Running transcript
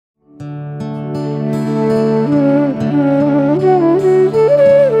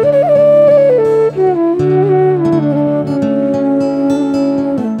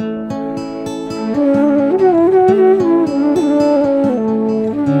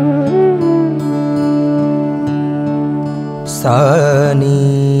सानी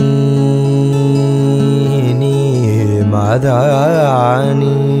नी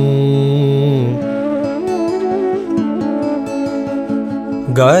मादानी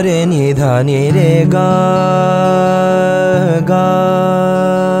गरे नि धा नि रे गा गा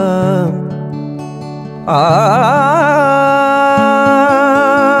आ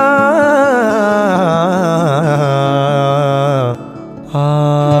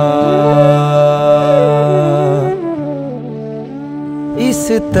इस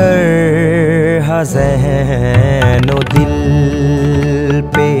तरह ज़हनो दिल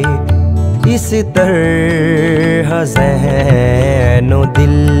पे, इस तरह ज़हनो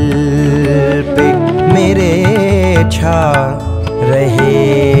दिल पे मेरे छा रहे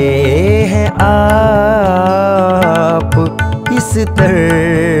हैं आप। इस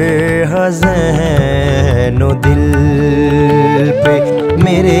तरह ज़हनो दिल पे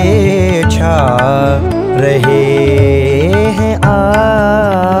मेरे छा रहे हैं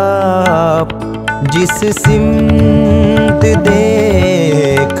आप। जिस सिमत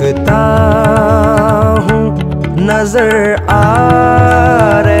देखता हूँ नजर आ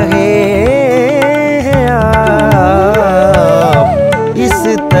रहे हैं आप। इस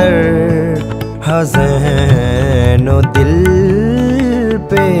तरह ज़हनो दिल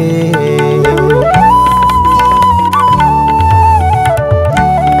पे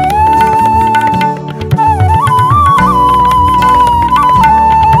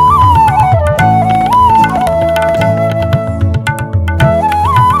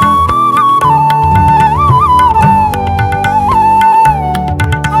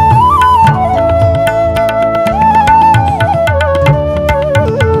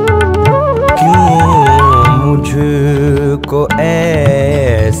को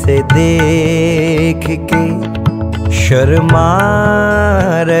ऐसे देख के शर्मा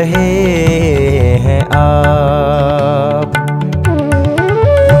रहे हैं आप।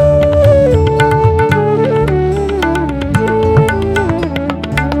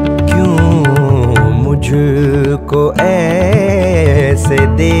 क्यों मुझको ऐसे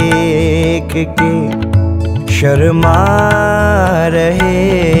देख के शर्मा रहे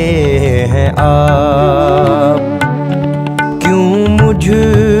हैं आप।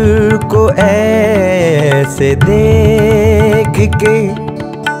 मुझको ऐसे देख के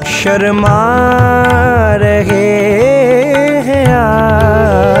शर्मा रहे हैं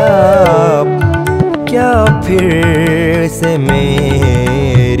आप। क्या फिर से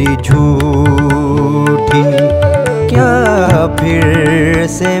मेरी झूठी, क्या फिर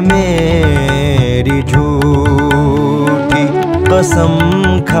से मेरी झूठी कसम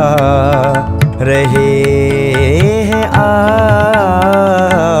खा रहे हैं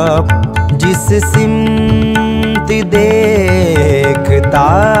आप। जिस सिमत देखता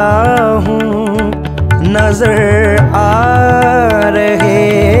हूँ नजर आ रहे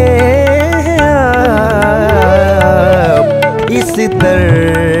हैं आप। इस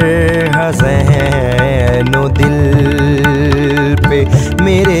तरह ज़हनो दिल पे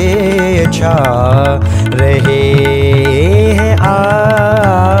मेरे छा रहे हैं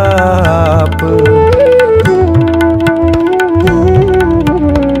आप।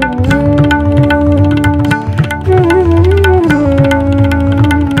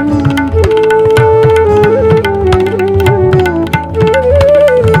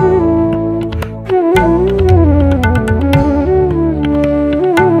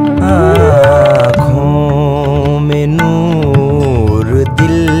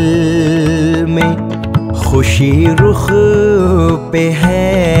 खुशी रुख पे है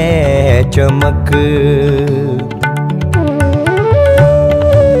चमक,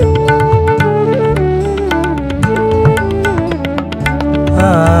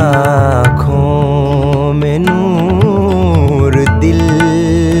 आँखों में नूर दिल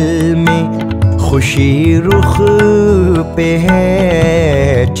में खुशी रुख पे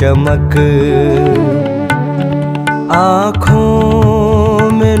है चमक। आँखों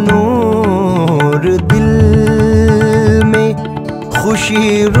में नूर दिल में खुशी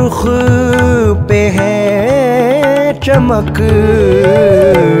रुख पे है चमक।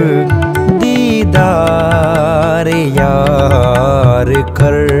 दीदार यार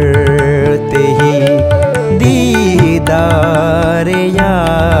करते ही, दीदार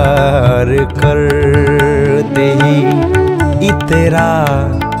यार करते ही इतरा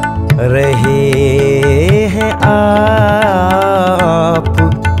रहे हैं आप।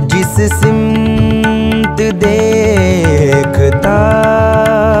 जिस सिमत देखता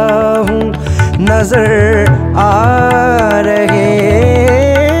हूँ नजर आ रहे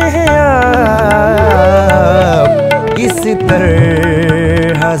हैं आप। इस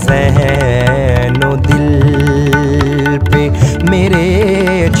तरह ज़हनो दिल पे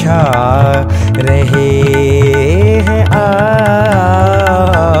छा रहे हैं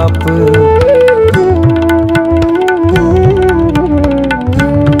आप।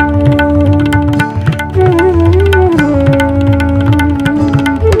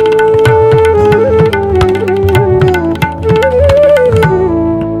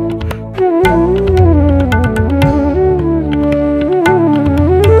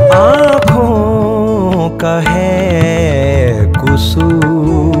 का है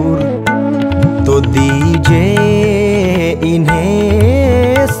कसूर तो दीजिए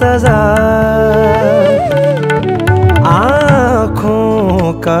इन्हें सजा।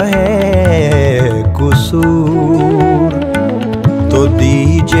 आँखों का है कसूर तो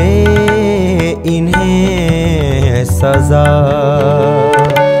दीजिए इन्हें सजा।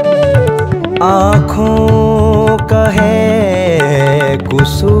 आँखों का है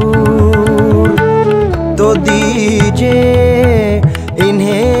कसूर तो दीजिए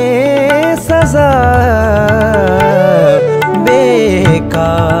इन्हें सजा।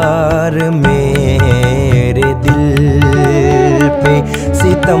 बेकार मेरे दिल पे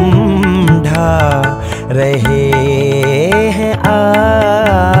सितम ढा रहे हैं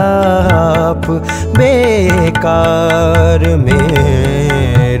आप। बेकार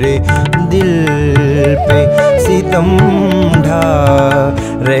मेरे दिल पे सितम ढा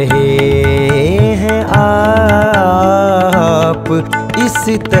रहे हैं आप। इस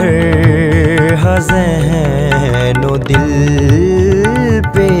तरह ज़हनो दिल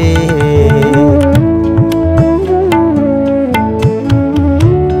पे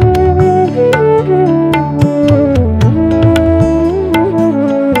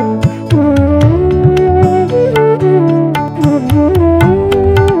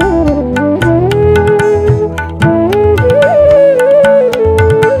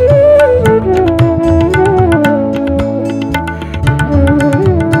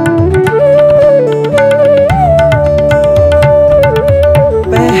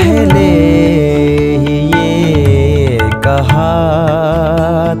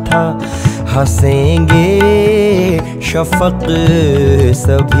हंसेंगे शफक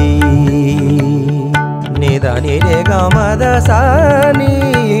सभी। निदा नि रे ग म द सा नि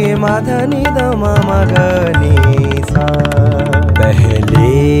म ध नि द म म ग नि सा।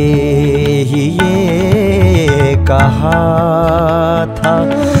 पहले ही ये कहा था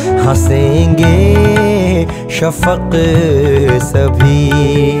हंसेंगे शफक सभी।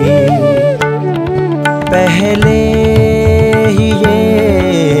 पहले ही ये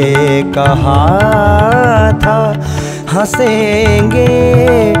कहा था हंसेंगे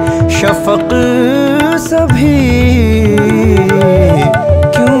शफक सभी।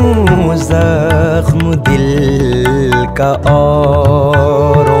 क्यों जख्म दिल का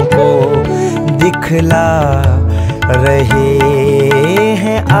औरों को दिखला रहे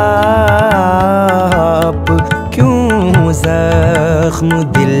हैं आप। क्यों जख्म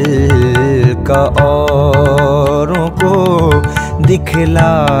दिल का औरों को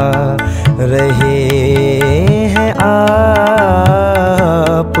दिखला रहे हैं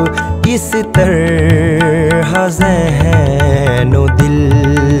आप। इस तरह ज़हनो दिल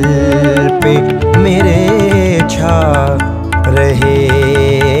पे मेरे छा रहे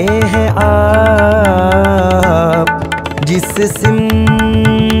हैं आप। जिस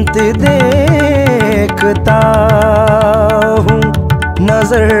सिमत देखता हूँ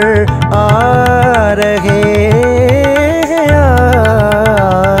नजर आ रहे हैं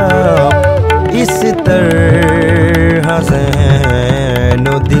आप। इस तरह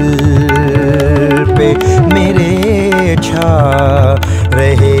ज़हनो दिल पे मेरे छा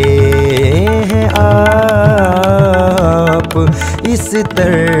रहे हैं आप। इस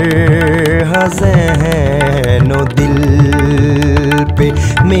तरह ज़हनो दिल पे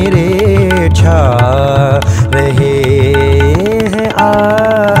मेरे छा रहे हैं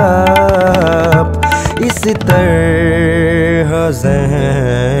आप। इस तरह ज़हनो